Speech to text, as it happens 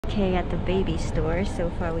Okay, at the baby store, so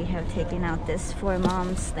far we have taken out this for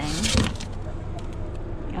moms thing.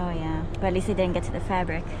 Oh yeah, but at least they didn't get to the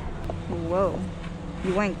fabric. Whoa,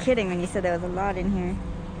 you weren't kidding when you said there was a lot in here.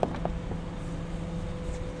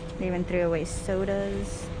 They even threw away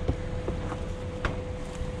sodas.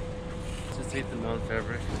 Just take the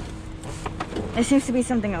non-fabric. There seems to be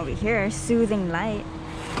something over here, soothing light.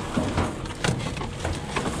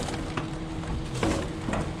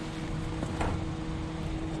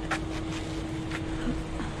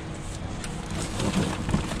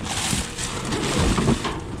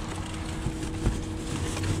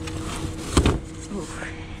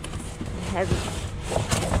 Heavy,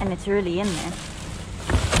 and it's really in there.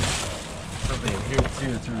 Something in here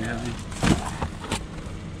too, it's really heavy.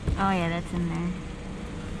 Oh yeah, that's in there.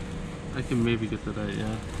 I can maybe get that out,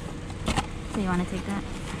 yeah. So you want to take that?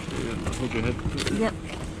 Yeah, hold your head. Yep.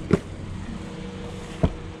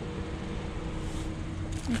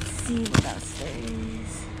 Let's see what else there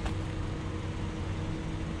is.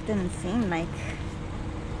 Doesn't seem like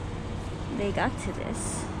they got to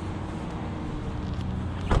this.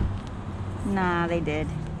 Nah, they did.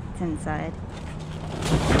 It's inside.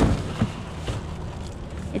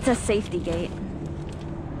 It's a safety gate.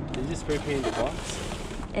 Did you just spray paint the box?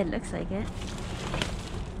 It looks like it.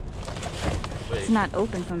 Wait. It's not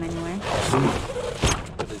open from anywhere.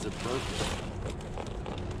 But is it broken?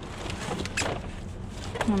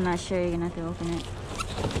 I'm not sure. You're gonna have to open it.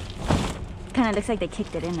 Kind of looks like they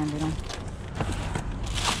kicked it in a little.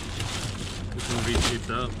 It's gonna be taped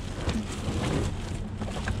up.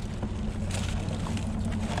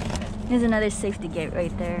 There's another safety gate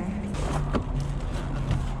right there.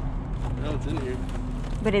 No, it's in here.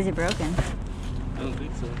 But is it broken? I don't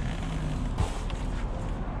think so.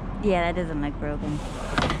 Yeah, that doesn't look broken.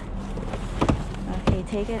 Okay,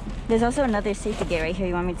 take it. There's also another safety gate right here.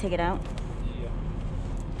 You want me to take it out? Yeah.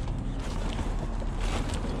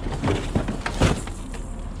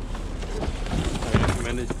 I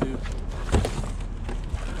recommend it too.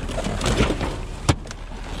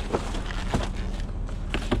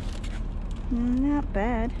 Not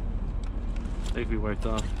bad. They can be wiped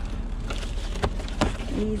off.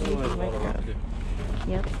 Easy to wipe off.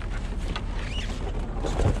 Yep.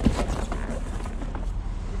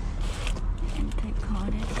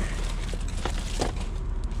 Anti-conic.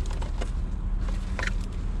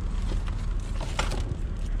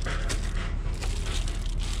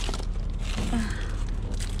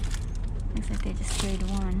 Looks like they just sprayed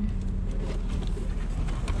one.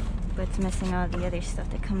 But it's missing all the other stuff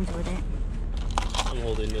that comes with it. I'm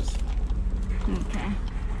holding this. Okay.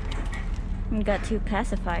 We got two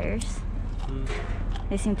pacifiers.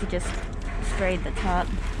 They seem to just spray the top.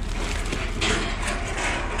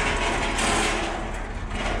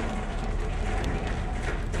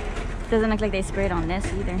 Doesn't look like they sprayed on this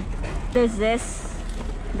either. There's this,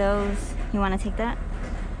 those. You want to take that?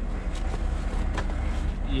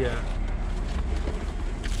 Yeah.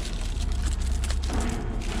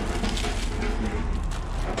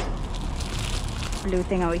 Blue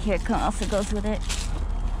thing over here also goes with it.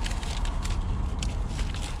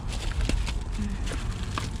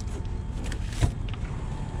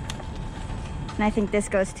 And I think this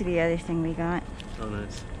goes to the other thing we got. Oh,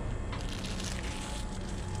 nice.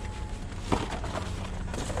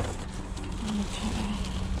 Okay.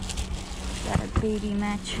 Got a baby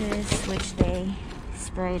mattress, which they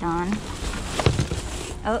sprayed on.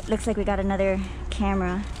 Oh, looks like we got another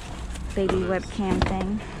camera. Baby webcam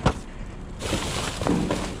thing.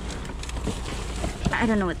 I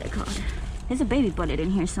don't know what they're called. There's a baby bullet in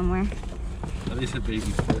here somewhere. At least a baby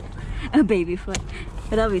foot. A baby foot.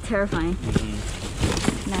 But that'll be terrifying.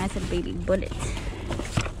 Nah, it's a baby bullet.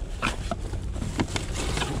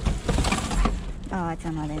 Oh, it's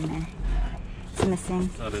not in there. It's missing.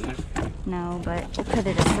 It's not in there? No, but we'll put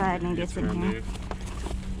it aside. Maybe it's in here.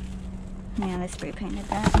 Yeah, let's spray painted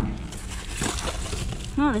that.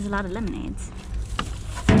 Oh, there's a lot of lemonades.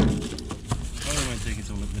 I don't mind taking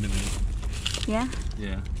some lemonade. Yeah?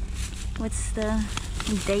 Yeah. What's the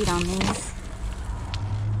date on these?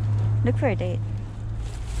 Look for a date.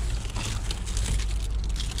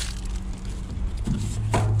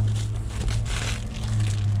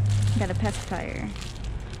 Got a pacifier.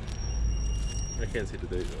 I can't see the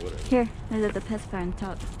date or whatever. Here, there's the pacifier on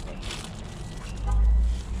top.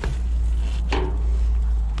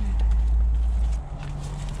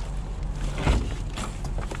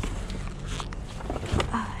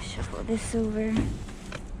 Oh, shuffle this over.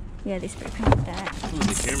 Yeah, they spray painted that. Oh,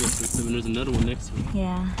 the camera system, and there's another one next to it.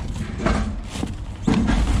 Yeah.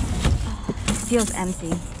 Feels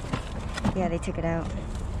empty. Yeah, they took it out.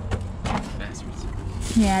 Bastards.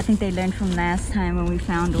 Yeah, I think they learned from last time when we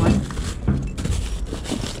found one.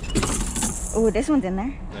 Oh, this one's in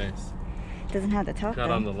there. Nice. Doesn't have the top Not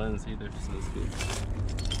though. on the lens either, so that's good.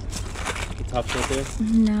 The top's not there?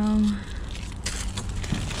 No.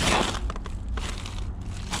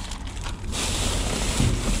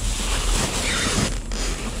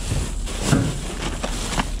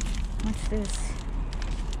 What's this?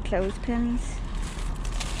 Clothespins?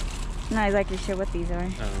 Not exactly sure what these are. I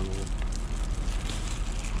don't know.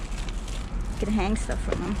 You can hang stuff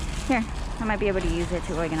from them. Here, I might be able to use it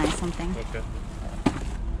to organize something. Okay.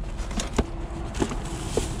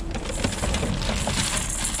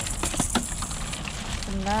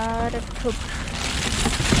 A lot of poop.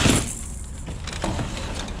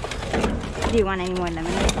 Do you want any more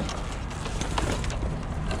lemonade?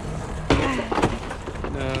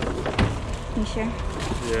 No. You sure?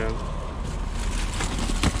 Yeah.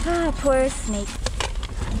 Ah, poor snake.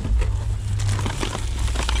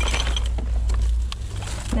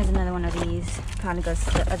 There's another one of these. Probably goes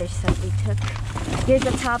to the other stuff we took. Here's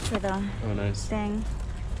the top for the Oh, nice. thing.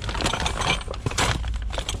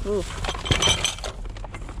 Oof.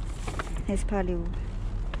 It's probably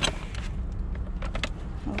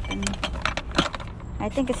open. I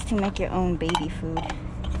think it's to make your own baby food.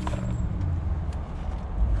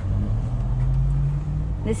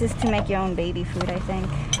 This is to make your own baby food, I think.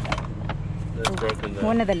 That's broken though.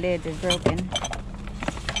 One of the lids is broken.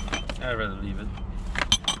 I'd rather leave it.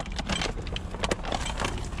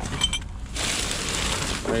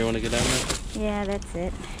 Oh, you want to get down there? Yeah, that's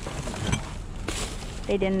it.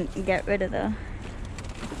 They didn't get rid of the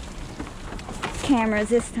cameras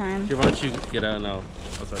this time. Here, why don't you get out and I'll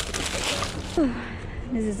start putting stuff down.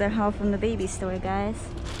 This is our haul from the baby store, guys.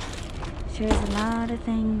 There's a lot of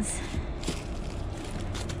things.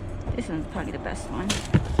 This one's probably the best one.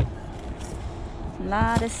 A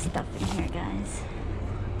lot of stuff in here, guys.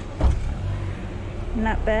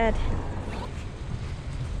 Not bad.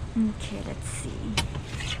 Okay, let's see.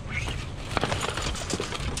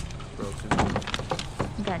 Broken.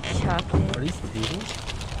 We got chocolate. Are these tables?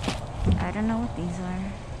 I don't know what these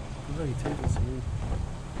are. These are like tables to me.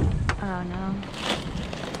 Oh no.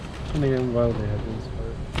 I mean, why would they have these for?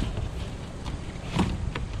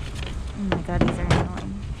 Oh my god, these are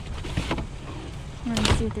annoying. Let me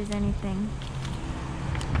see if there's anything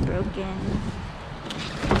broken.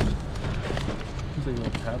 Looks like a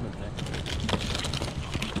little tablet thing.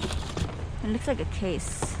 It looks like a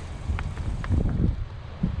case.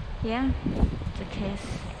 Yeah, it's a case.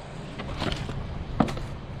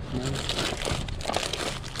 Nice.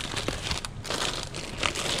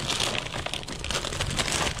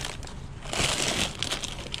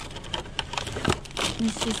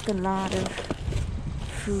 There's just a lot of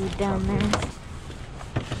food down there.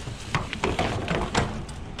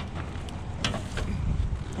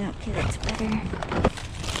 Okay, that's better.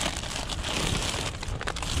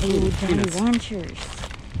 Ooh, Jolly Peanuts. Ranchers.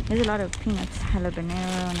 There's a lot of peanuts,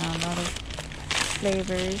 habanero, and a lot of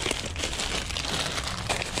flavors.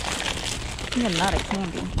 There's a lot of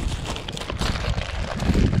candy.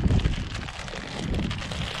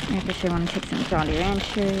 I for sure want to take some Jolly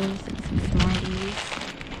Ranchers and some Smarties.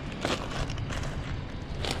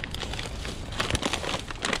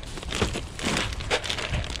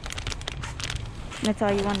 That's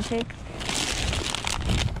all you want to take?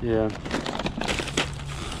 Yeah.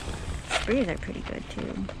 Sprees are pretty good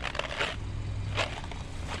too.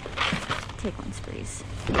 Take one Sprees.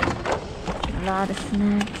 A lot of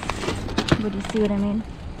snacks. Would you see what I mean?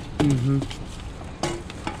 Mm-hmm.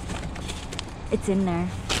 It's in there.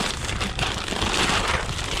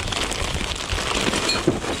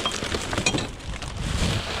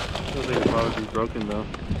 Feels like it'll probably be broken though.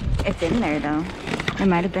 It's in there though. It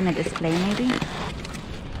might have been a display maybe.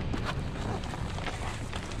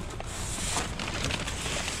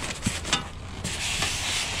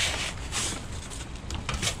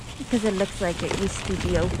 Because it looks like it used to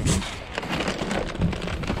be open.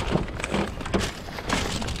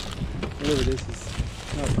 Whatever this is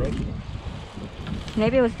not broken.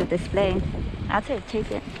 Maybe it was the display. I'll say take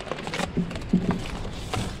it.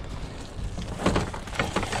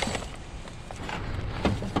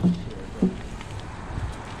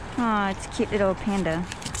 Oh, it's a cute little panda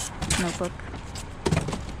notebook.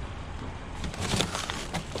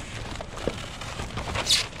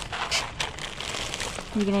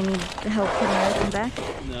 You gonna need the help putting everything back?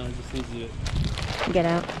 No, it just needs you. Get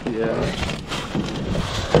out. Yeah.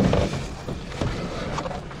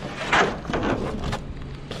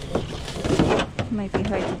 Might be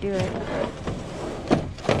hard to do it.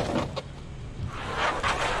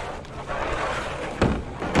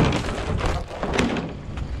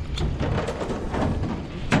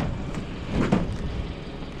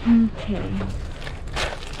 Okay.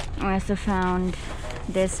 I also found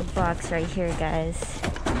this box right here, guys,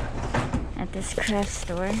 at this craft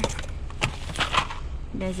store.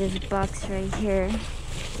 There's this box right here,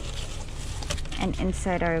 and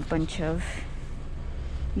inside are a bunch of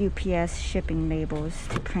UPS shipping labels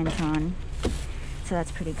to print on. So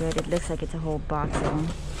that's pretty good. It looks like it's a whole box of them.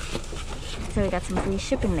 So we got some free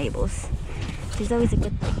shipping labels, which is always a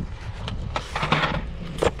good thing.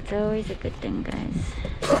 It's always a good thing, guys.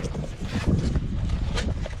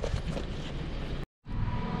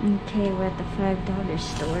 Okay, we're at the $5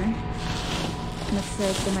 store. Looks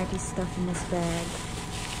like there might be stuff in this bag.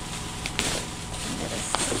 Let us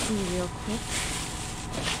see real quick.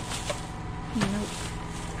 Nope.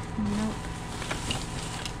 Nope.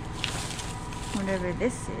 Whatever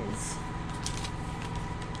this is.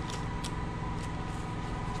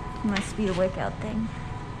 Must be a workout thing.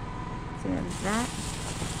 So we have that.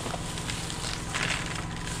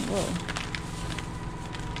 Whoa.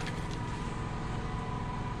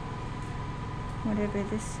 Whatever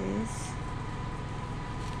this is.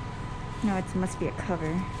 No, it must be a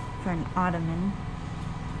cover for an ottoman.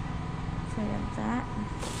 So we have that.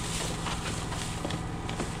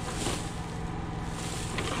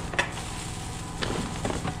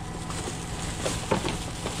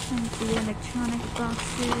 And the electronic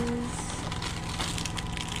boxes.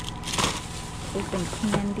 Open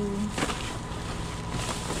candy.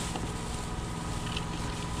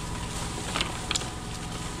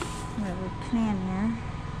 We have a planner.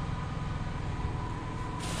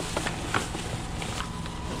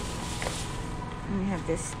 And we have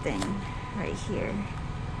this thing right here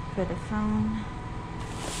for the phone.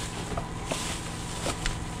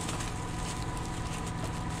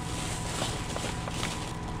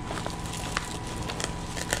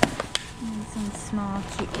 And some small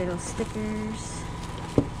cute little stickers.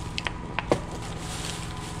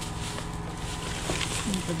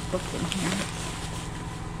 There's a book in here.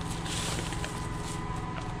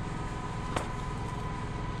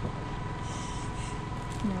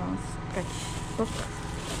 No sketch book.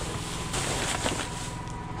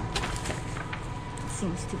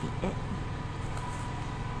 Seems to be it.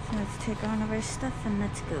 So let's take all of our stuff and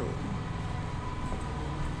let's go.